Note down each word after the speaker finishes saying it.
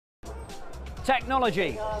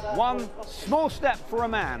Technology. One small step for a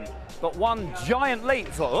man, but one giant leap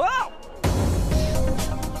for... Oh!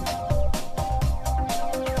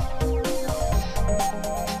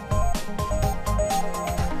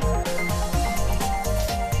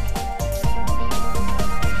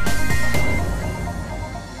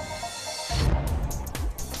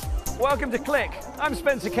 Welcome to Click. I'm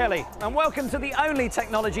Spencer Kelly, and welcome to the only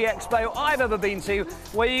technology expo I've ever been to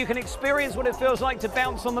where you can experience what it feels like to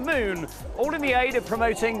bounce on the moon, all in the aid of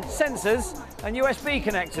promoting sensors and USB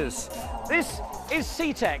connectors. This is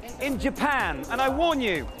CTech in Japan, and I warn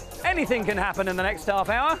you, anything can happen in the next half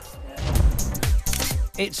hour.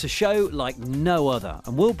 It's a show like no other,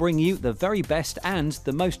 and we'll bring you the very best and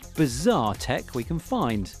the most bizarre tech we can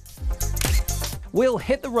find. We'll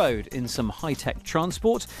hit the road in some high-tech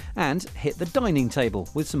transport and hit the dining table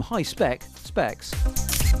with some high-spec specs.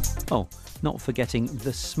 Oh, not forgetting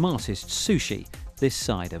the smartest sushi this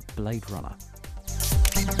side of Blade Runner.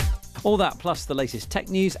 All that plus the latest tech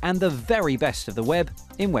news and the very best of the web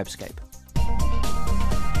in Webscape.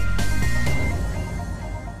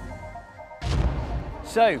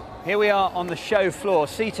 So, here we are on the show floor.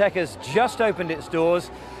 CTech has just opened its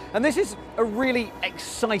doors. And this is a really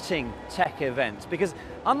exciting tech event because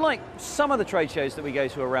unlike some of the trade shows that we go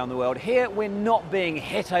to around the world, here we're not being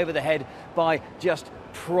hit over the head by just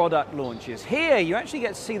product launches. Here you actually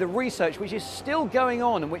get to see the research which is still going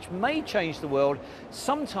on and which may change the world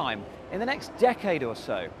sometime in the next decade or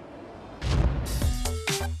so.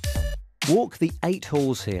 Walk the 8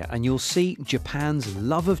 halls here and you'll see Japan's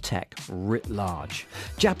love of tech writ large.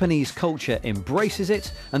 Japanese culture embraces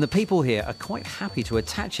it and the people here are quite happy to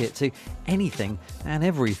attach it to anything and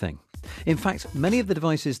everything. In fact, many of the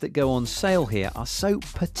devices that go on sale here are so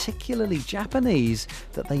particularly Japanese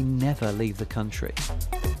that they never leave the country.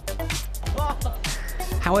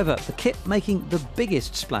 However, the kit making the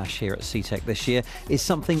biggest splash here at CTech this year is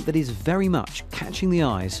something that is very much catching the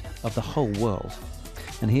eyes of the whole world.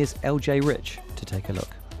 And here's LJ Rich to take a look.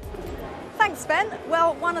 Thanks, Ben.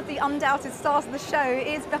 Well, one of the undoubted stars of the show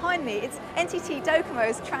is behind me. It's NTT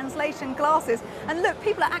Docomo's translation glasses. And look,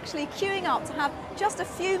 people are actually queuing up to have just a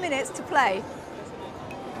few minutes to play.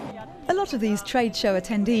 A lot of these trade show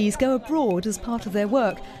attendees go abroad as part of their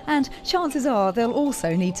work, and chances are they'll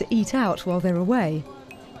also need to eat out while they're away.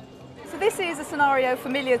 So this is a scenario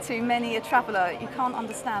familiar to many a traveller. You can't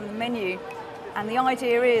understand the menu. And the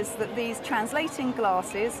idea is that these translating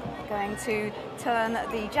glasses are going to turn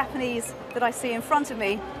the Japanese that I see in front of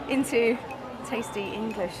me into tasty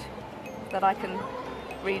English that I can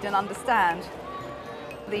read and understand.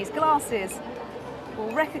 These glasses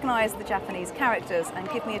will recognise the Japanese characters and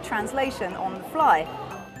give me a translation on the fly.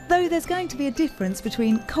 Though there's going to be a difference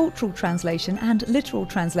between cultural translation and literal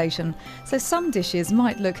translation, so some dishes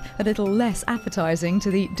might look a little less appetising to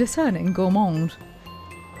the discerning gourmand.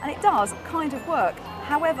 And it does kind of work.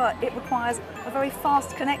 However, it requires a very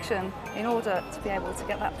fast connection in order to be able to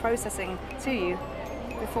get that processing to you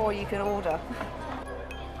before you can order.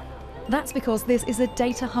 That's because this is a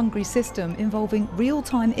data-hungry system involving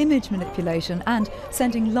real-time image manipulation and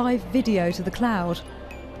sending live video to the cloud.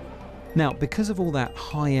 Now, because of all that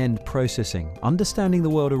high-end processing, understanding the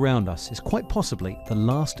world around us is quite possibly the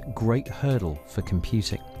last great hurdle for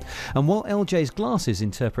computing. And while LJ's glasses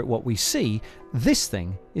interpret what we see, this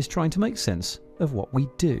thing is trying to make sense of what we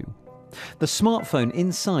do. The smartphone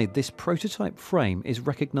inside this prototype frame is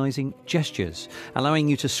recognising gestures, allowing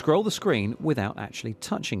you to scroll the screen without actually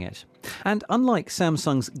touching it. And unlike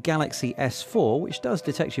Samsung's Galaxy S4, which does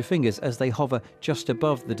detect your fingers as they hover just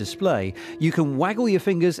above the display, you can waggle your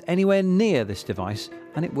fingers anywhere near this device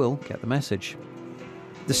and it will get the message.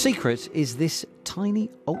 The secret is this tiny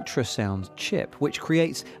ultrasound chip, which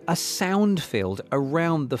creates a sound field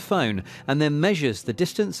around the phone and then measures the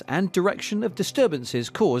distance and direction of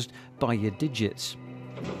disturbances caused by your digits.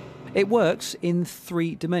 It works in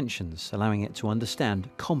 3 dimensions, allowing it to understand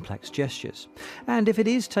complex gestures. And if it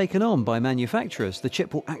is taken on by manufacturers, the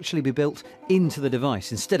chip will actually be built into the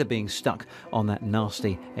device instead of being stuck on that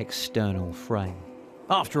nasty external frame.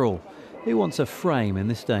 After all, who wants a frame in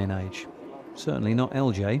this day and age? Certainly not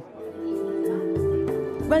LJ.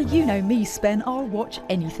 Well, you know me, Spen, I'll watch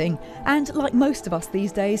anything. And like most of us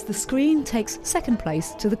these days, the screen takes second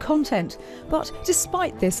place to the content. But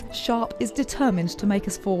despite this, Sharp is determined to make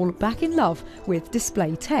us fall back in love with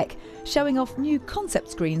display tech, showing off new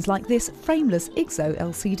concept screens like this frameless IGZO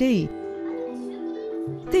LCD.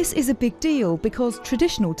 This is a big deal because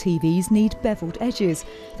traditional TVs need beveled edges.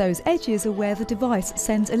 Those edges are where the device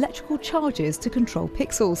sends electrical charges to control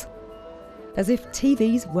pixels. As if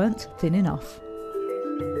TVs weren't thin enough.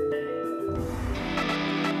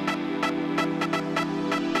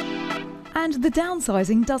 And And the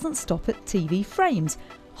downsizing doesn't stop at TV frames.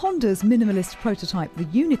 Honda's minimalist prototype, the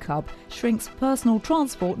Unicub, shrinks personal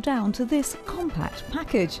transport down to this compact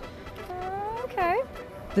package. Okay.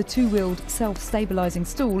 The two-wheeled self-stabilising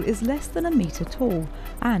stool is less than a metre tall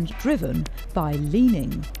and driven by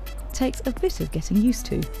leaning. Takes a bit of getting used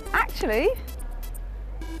to. Actually,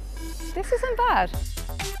 this isn't bad.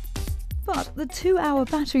 But the 2-hour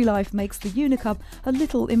battery life makes the Unicub a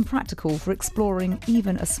little impractical for exploring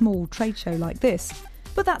even a small trade show like this.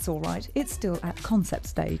 But that's all right, it's still at concept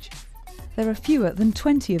stage. There are fewer than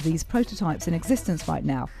 20 of these prototypes in existence right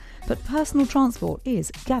now, but personal transport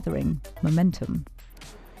is gathering momentum.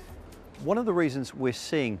 One of the reasons we're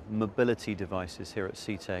seeing mobility devices here at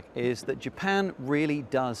Cieslak is that Japan really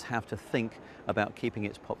does have to think about keeping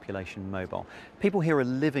its population mobile. People here are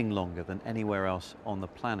living longer than anywhere else on the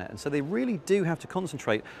planet, and so they really do have to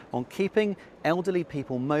concentrate on keeping elderly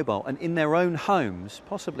people mobile and in their own homes,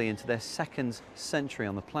 possibly into their second century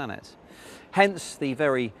on the planet. Hence the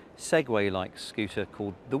very Segway-like scooter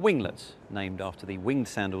called the Winglet, named after the winged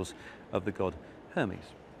sandals of the god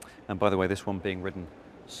Hermes. And by the way, this one being ridden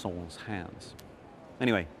sans hands.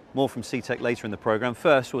 Anyway, more from Cieslak later in the programme.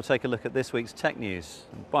 First, we'll take a look at this week's tech news.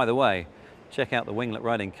 And by the way, check out the winglet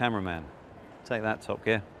riding cameraman. Take that, Top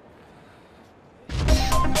Gear.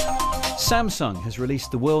 Samsung has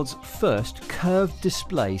released the world's first curved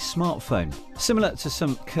display smartphone. Similar to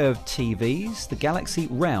some curved TVs, the Galaxy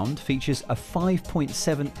Round features a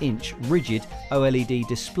 5.7-inch rigid OLED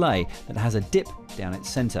display that has a dip down its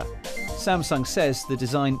centre. Samsung says the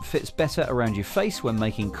design fits better around your face when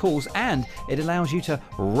making calls, and it allows you to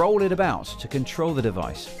roll it about to control the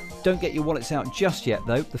device. Don't get your wallets out just yet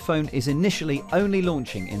though. The phone is initially only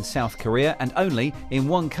launching in South Korea and only in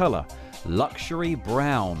one colour, luxury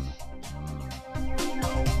brown.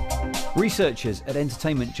 Researchers at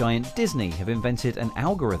entertainment giant Disney have invented an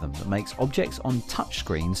algorithm that makes objects on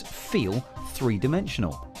touchscreens feel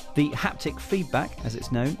three-dimensional. The haptic feedback, as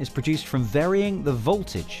it's known, is produced from varying the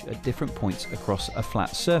voltage at different points across a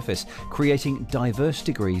flat surface, creating diverse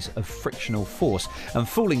degrees of frictional force and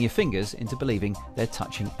fooling your fingers into believing they're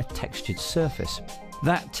touching a textured surface.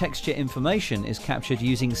 That texture information is captured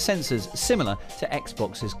using sensors similar to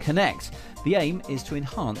Xbox's Kinect. The aim is to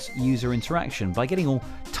enhance user interaction by getting all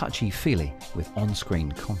touchy-feely with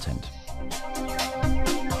on-screen content.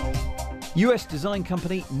 US design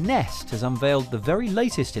company Nest has unveiled the very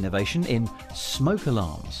latest innovation in smoke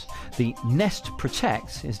alarms. The Nest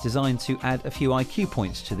Protect is designed to add a few IQ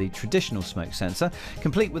points to the traditional smoke sensor.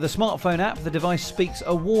 Complete with a smartphone app, the device speaks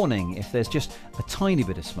a warning if there's just a tiny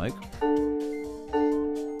bit of smoke.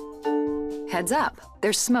 Heads up,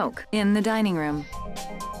 there's smoke in the dining room.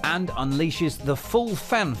 And unleashes the full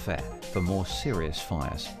fanfare for more serious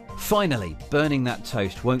fires. Finally, burning that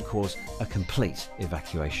toast won't cause a complete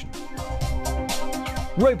evacuation.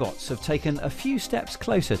 Robots have taken a few steps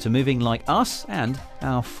closer to moving like us and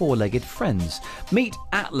our four-legged friends. Meet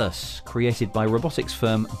Atlas, created by robotics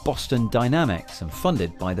firm Boston Dynamics and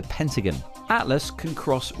funded by the Pentagon. Atlas can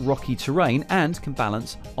cross rocky terrain and can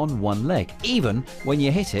balance on one leg, even when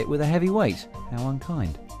you hit it with a heavy weight. How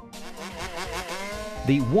unkind.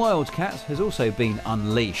 The Wildcat has also been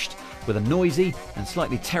unleashed. With a noisy and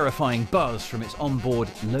slightly terrifying buzz from its onboard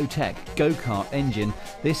low-tech go-kart engine,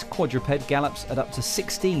 this quadruped gallops at up to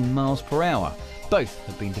 16 miles per hour. Both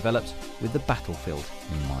have been developed with the battlefield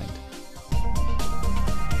in mind.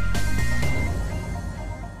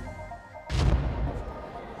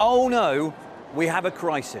 Oh no, we have a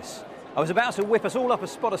crisis. I was about to whip us all up a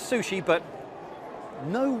spot of sushi, but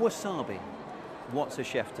no wasabi. What's a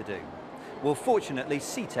chef to do? Well, fortunately,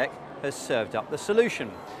 Cieslak has served up the solution.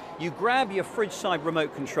 You grab your fridge side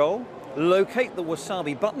remote control, locate the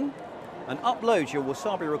wasabi button, and upload your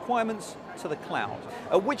wasabi requirements to the cloud.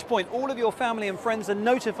 At which point all of your family and friends are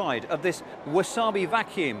notified of this wasabi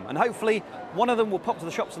vacuum, and hopefully one of them will pop to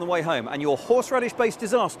the shops on the way home and your horseradish-based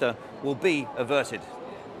disaster will be averted.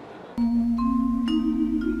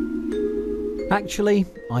 Actually,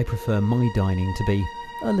 I prefer my dining to be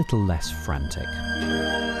a little less frantic.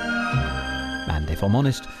 And if I'm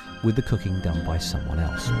honest, with the cooking done by someone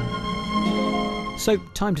else. So,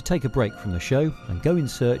 time to take a break from the show and go in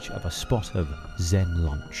search of a spot of Zen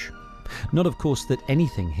lunch. Not, of course, that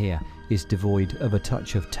anything here is devoid of a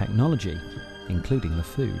touch of technology, including the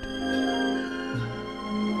food.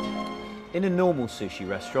 In a normal sushi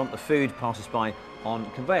restaurant, the food passes by on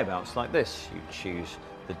conveyor belts like this. You choose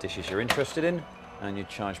the dishes you're interested in and you're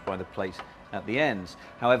charged by the plate at the ends.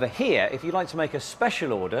 However, here, if you'd like to make a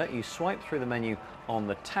special order, you swipe through the menu on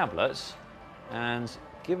the tablets and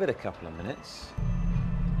give it a couple of minutes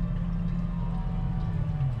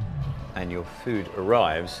and your food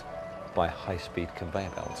arrives by high-speed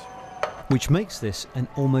conveyor belts. Which makes this an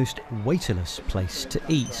almost weightless place to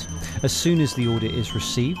eat. As soon as the order is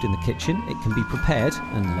received in the kitchen, it can be prepared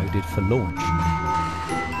and loaded for launch.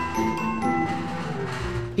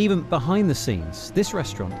 Even behind the scenes, this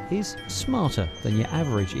restaurant is smarter than your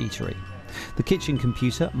average eatery. The kitchen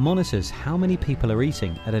computer monitors how many people are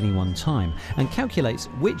eating at any one time and calculates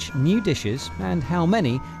which new dishes and how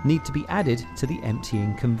many need to be added to the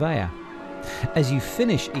emptying conveyor. As you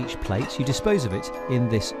finish each plate, you dispose of it in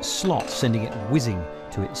this slot, sending it whizzing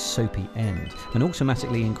to its soapy end and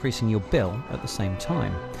automatically increasing your bill at the same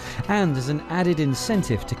time. And as an added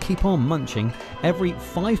incentive to keep on munching, every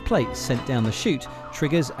 5 plates sent down the chute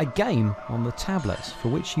triggers a game on the tablet for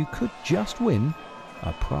which you could just win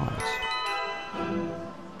a prize.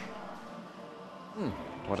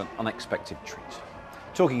 What an unexpected treat.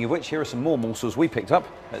 Talking of which, here are some more morsels we picked up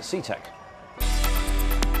at Cieslak.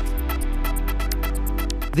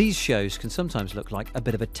 These shows can sometimes look like a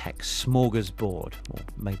bit of a tech smorgasbord, or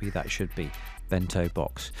maybe that should be bento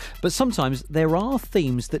box. But sometimes there are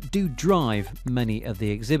themes that do drive many of the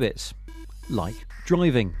exhibits, like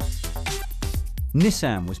driving.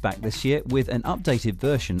 Nissan was back this year with an updated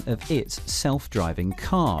version of its self-driving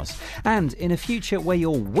cars. And in a future where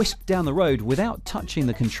you're whisked down the road without touching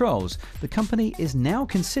the controls, the company is now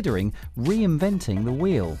considering reinventing the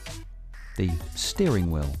wheel. The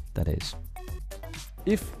steering wheel, that is.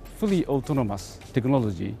 If fully autonomous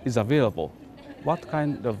technology is available, what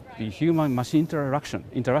kind of the human-machine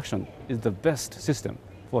interaction is the best system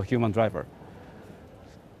for a human driver?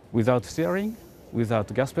 Without steering,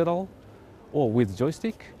 without gas pedal, or with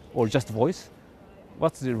joystick, or just voice?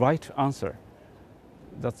 What's the right answer?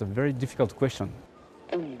 That's a very difficult question.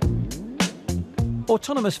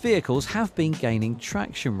 Autonomous vehicles have been gaining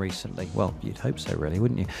traction recently. Well, you'd hope so really,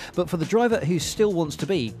 wouldn't you? But for the driver who still wants to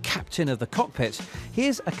be captain of the cockpit,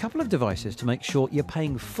 here's a couple of devices to make sure you're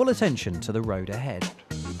paying full attention to the road ahead.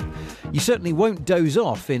 You certainly won't doze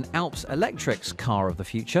off in Alps Electric's car of the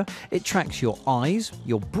future. It tracks your eyes,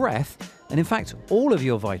 your breath, and in fact all of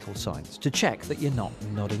your vital signs to check that you're not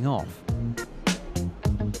nodding off.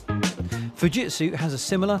 Fujitsu has a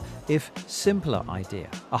similar, if simpler idea.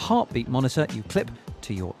 A heartbeat monitor you clip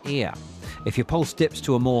to your ear. If your pulse dips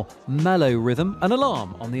to a more mellow rhythm, an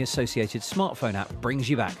alarm on the associated smartphone app brings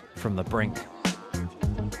you back from the brink.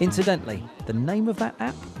 Incidentally, the name of that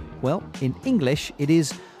app? Well, in English it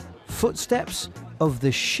is Footsteps of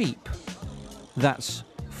the Sheep. That's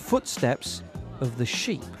Footsteps of the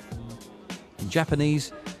Sheep. In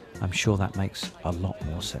Japanese, I'm sure that makes a lot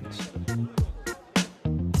more sense.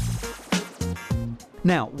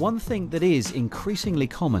 Now, one thing that is increasingly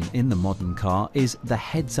common in the modern car is the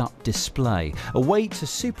heads-up display, a way to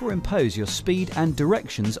superimpose your speed and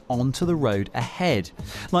directions onto the road ahead.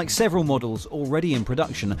 Like several models already in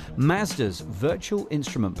production, Mazda's virtual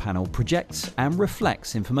instrument panel projects and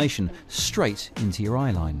reflects information straight into your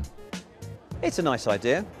eyeline. It's a nice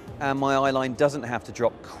idea, and my eyeline doesn't have to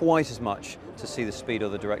drop quite as much to see the speed or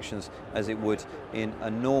the directions as it would in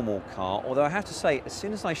a normal car. Although I have to say, as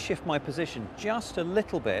soon as I shift my position just a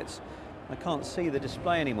little bit, I can't see the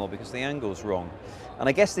display anymore because the angle's wrong. And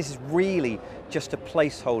I guess this is really just a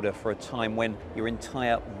placeholder for a time when your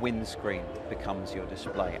entire windscreen becomes your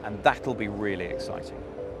display, and that'll be really exciting.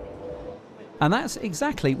 And that's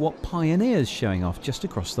exactly what Pioneer's showing off just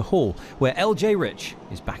across the hall, where LJ Rich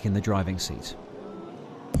is back in the driving seat.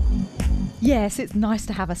 Yes, it's nice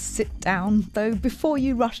to have a sit down, though before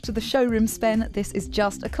you rush to the showroom, Sven, this is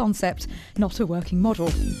just a concept, not a working model.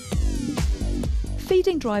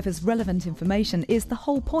 Feeding drivers relevant information is the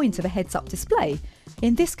whole point of a heads-up display.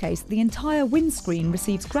 In this case, the entire windscreen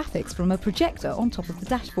receives graphics from a projector on top of the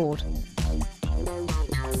dashboard.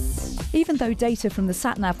 Even though data from the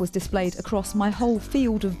sat-nav was displayed across my whole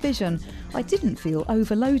field of vision, I didn't feel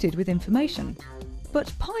overloaded with information.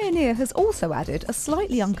 But Pioneer has also added a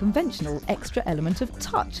slightly unconventional extra element of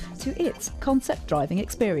touch to its concept driving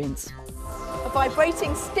experience. A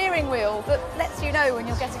vibrating steering wheel that lets you know when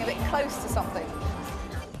you're getting a bit close to something.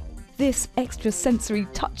 This extra sensory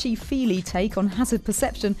touchy-feely take on hazard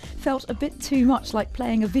perception felt a bit too much like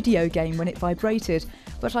playing a video game when it vibrated,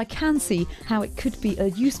 but I can see how it could be a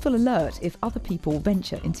useful alert if other people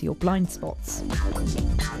venture into your blind spots.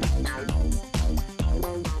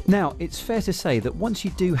 Now, it's fair to say that once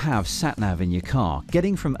you do have sat-nav in your car,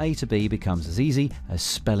 getting from A to B becomes as easy as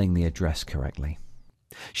spelling the address correctly.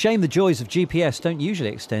 Shame the joys of GPS don't usually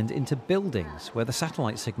extend into buildings, where the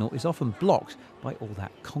satellite signal is often blocked by all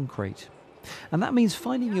that concrete. And that means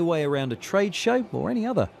finding your way around a trade show or any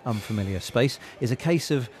other unfamiliar space is a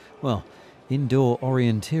case of, well, indoor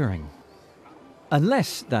orienteering.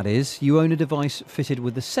 Unless, that is, you own a device fitted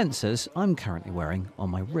with the sensors I'm currently wearing on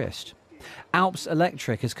my wrist. Alps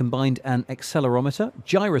Electric has combined an accelerometer,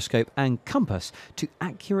 gyroscope and compass to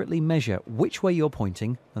accurately measure which way you're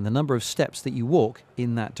pointing and the number of steps that you walk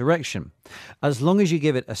in that direction. As long as you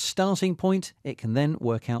give it a starting point, it can then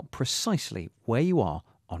work out precisely where you are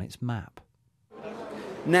on its map.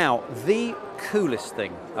 Now, the coolest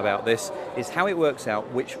thing about this is how it works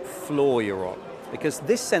out which floor you're on, because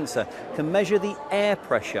this sensor can measure the air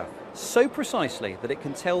pressure so precisely that it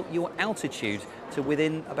can tell your altitude to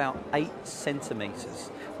within about 8 centimetres,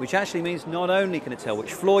 which actually means not only can it tell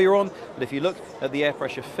which floor you're on, but if you look at the air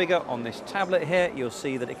pressure figure on this tablet here, you'll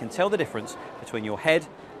see that it can tell the difference between your head,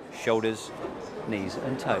 shoulders, knees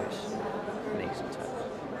and toes. Knees and toes.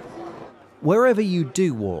 Wherever you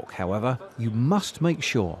do walk, however, you must make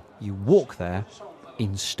sure you walk there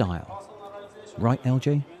in style. Right,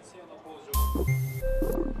 LJ?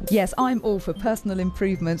 Yes, I'm all for personal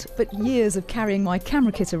improvement, but years of carrying my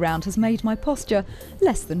camera kit around has made my posture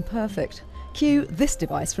less than perfect. Cue this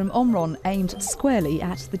device from Omron, aimed squarely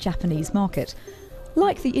at the Japanese market.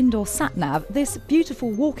 Like the indoor sat-nav, this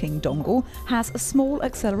beautiful walking dongle has a small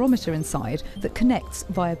accelerometer inside that connects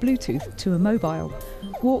via Bluetooth to a mobile.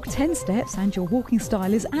 Walk 10 steps and your walking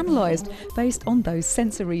style is analysed based on those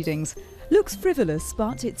sensor readings. Looks frivolous,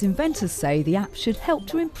 but its inventors say the app should help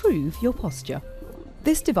to improve your posture.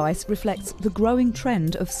 This device reflects the growing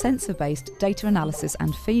trend of sensor-based data analysis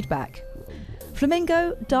and feedback.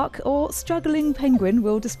 Flamingo, duck or struggling penguin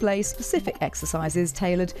will display specific exercises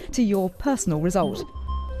tailored to your personal result.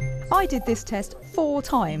 I did this test 4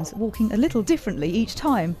 times, walking a little differently each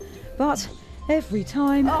time, but every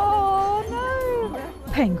time... Oh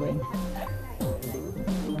no! Penguin.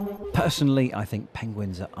 Personally, I think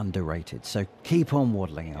penguins are underrated, so keep on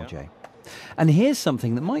waddling, LJ. And here's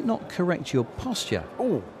something that might not correct your posture.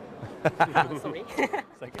 Oh, Sorry.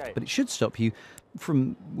 it's okay. But it should stop you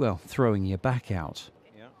from, well, throwing your back out.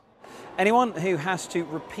 Yeah. Anyone who has to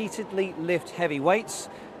repeatedly lift heavy weights,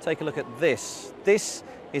 take a look at this. This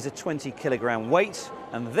is a 20 kilogram weight,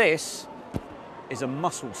 and this is a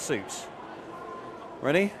muscle suit.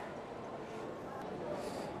 Ready?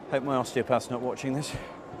 Hope my osteopath's not watching this.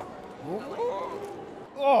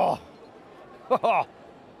 Oh!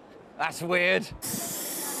 That's weird.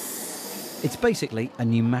 It's basically a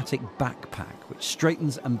pneumatic backpack which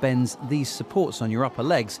straightens and bends these supports on your upper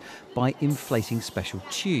legs by inflating special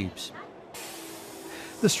tubes.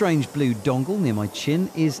 The strange blue dongle near my chin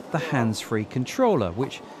is the hands-free controller,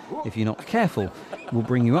 which, if you're not careful, will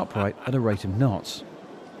bring you upright at a rate of knots.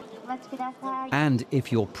 And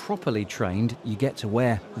if you're properly trained, you get to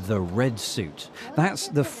wear the red suit. That's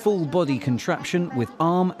the full-body contraption with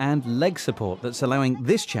arm and leg support that's allowing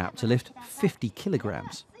this chap to lift 50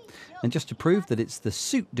 kilograms. And just to prove that it's the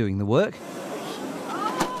suit doing the work,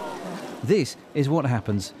 this is what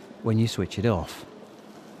happens when you switch it off.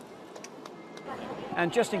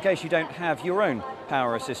 And just in case you don't have your own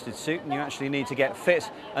power-assisted suit and you actually need to get fit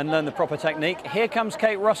and learn the proper technique, here comes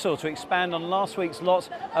Kate Russell to expand on last week's lot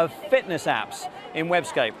of fitness apps in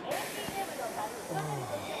Webscape.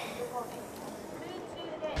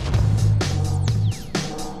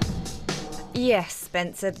 Yes,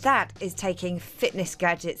 Spencer, that is taking fitness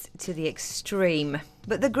gadgets to the extreme.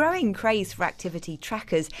 But the growing craze for activity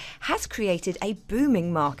trackers has created a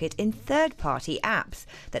booming market in third-party apps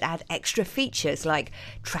that add extra features like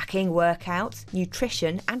tracking workouts,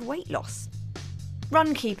 nutrition and weight loss.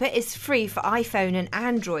 Runkeeper is free for iPhone and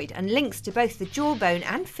Android and links to both the Jawbone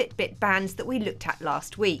and Fitbit bands that we looked at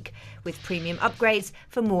last week, with premium upgrades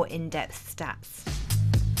for more in-depth stats.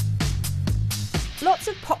 Lots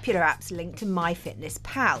of popular apps link to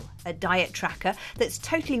MyFitnessPal, a diet tracker that's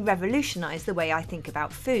totally revolutionised the way I think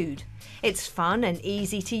about food. It's fun and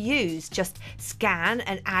easy to use, just scan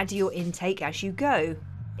and add your intake as you go.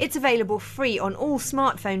 It's available free on all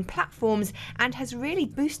smartphone platforms and has really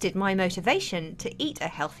boosted my motivation to eat a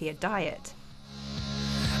healthier diet.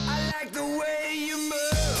 I like the way you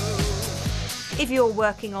move. If you're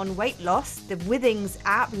working on weight loss, the Withings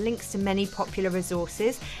app links to many popular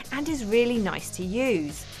resources and is really nice to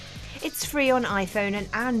use. It's free on iPhone and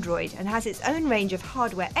Android and has its own range of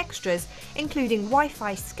hardware extras, including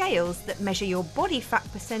Wi-Fi scales that measure your body fat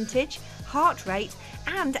percentage, heart rate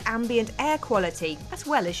and ambient air quality, as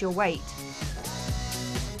well as your weight.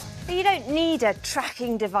 But you don't need a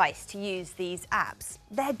tracking device to use these apps.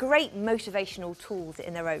 They're great motivational tools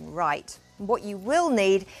in their own right. What you will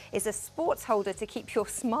need is a sports holder to keep your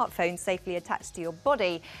smartphone safely attached to your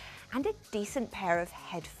body and a decent pair of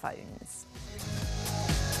headphones.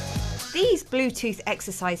 These Bluetooth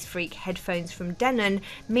Exercise Freak headphones from Denon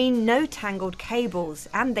mean no tangled cables,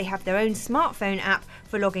 and they have their own smartphone app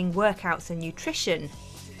for logging workouts and nutrition.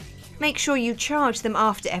 Make sure you charge them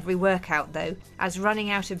after every workout though, as running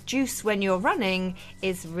out of juice when you're running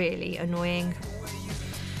is really annoying.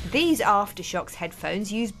 These Aftershocks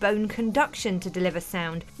headphones use bone conduction to deliver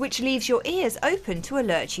sound, which leaves your ears open to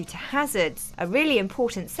alert you to hazards, a really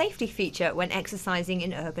important safety feature when exercising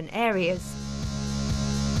in urban areas.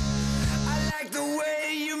 I like the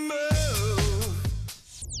way you move.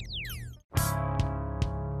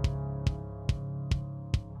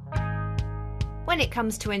 When it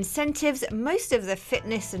comes to incentives, most of the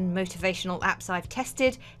fitness and motivational apps I've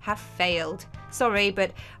tested have failed. Sorry,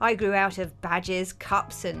 but I grew out of badges,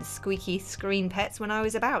 cups and squeaky screen pets when I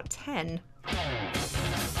was about 10.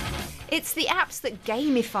 It's the apps that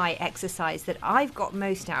gamify exercise that I've got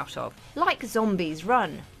most out of, like Zombies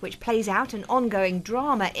Run, which plays out an ongoing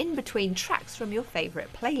drama in between tracks from your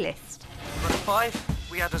favourite playlist. Run 5,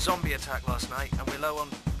 we had a zombie attack last night and we're low on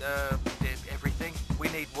everything. We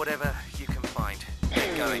need whatever you can find.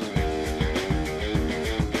 Get going.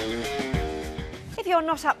 If you're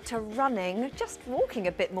not up to running, just walking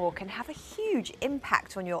a bit more can have a huge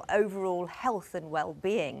impact on your overall health and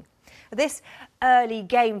well-being. This early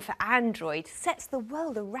game for Android sets the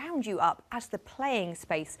world around you up as the playing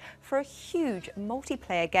space for a huge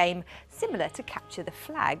multiplayer game similar to Capture the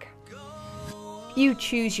Flag. You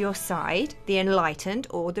choose your side, the Enlightened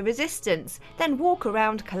or the Resistance, then walk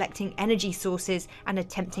around collecting energy sources and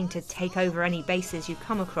attempting to take over any bases you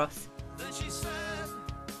come across.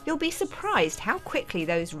 You'll be surprised how quickly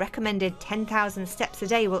those recommended 10,000 steps a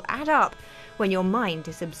day will add up when your mind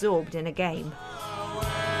is absorbed in a game.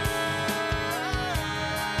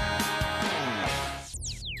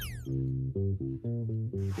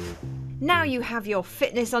 Now you have your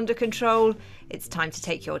fitness under control, it's time to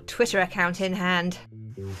take your Twitter account in hand.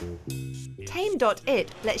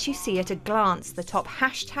 Tame.it lets you see at a glance the top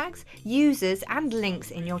hashtags, users and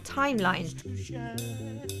links in your timeline.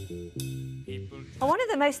 One of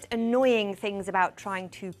the most annoying things about trying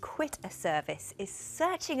to quit a service is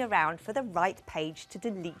searching around for the right page to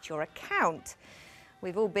delete your account.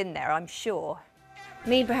 We've all been there, I'm sure.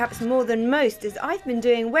 Me perhaps more than most, as I've been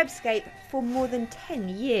doing Webscape for more than 10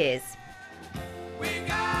 years.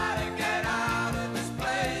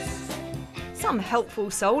 Some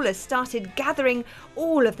helpful soul has started gathering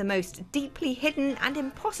all of the most deeply hidden and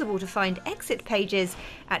impossible to find exit pages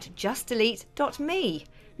at justdelete.me.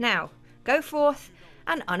 Now, go forth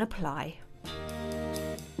and unapply.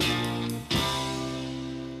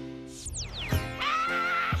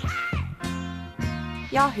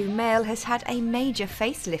 Yahoo Mail has had a major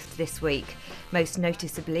facelift this week, most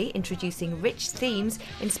noticeably introducing rich themes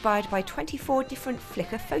inspired by 24 different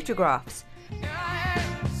Flickr photographs.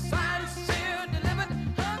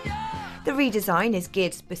 The redesign is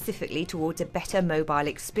geared specifically towards a better mobile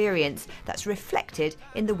experience that's reflected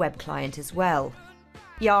in the web client as well.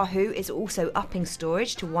 Yahoo is also upping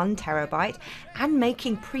storage to 1 terabyte and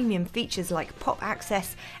making premium features like pop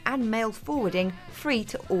access and mail forwarding free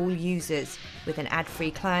to all users, with an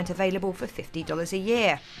ad-free client available for $50 a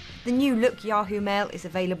year. The new look Yahoo Mail is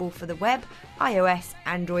available for the web, iOS,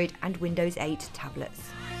 Android and Windows 8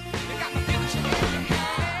 tablets.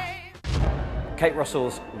 Kate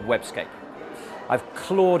Russell's Webscape. I've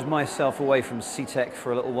clawed myself away from C-Tech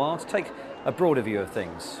for a little while to take a broader view of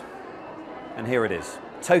things. And here it is.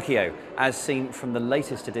 Tokyo, as seen from the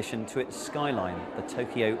latest addition to its skyline, the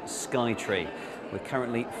Tokyo Skytree. We're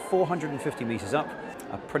currently 450 meters up,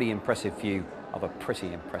 a pretty impressive view of a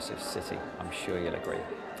pretty impressive city, I'm sure you'll agree.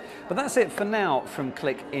 But that's it for now from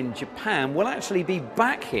Click in Japan. We'll actually be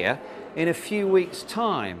back here in a few weeks'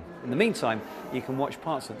 time. In the meantime, you can watch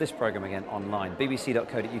parts of this programme again online.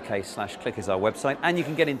 bbc.co.uk/click is our website, and you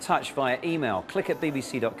can get in touch via email,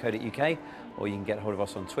 click@bbc.co.uk, or you can get hold of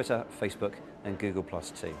us on Twitter, Facebook and Google+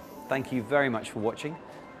 too. Thank you very much for watching,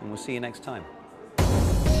 and we'll see you next time.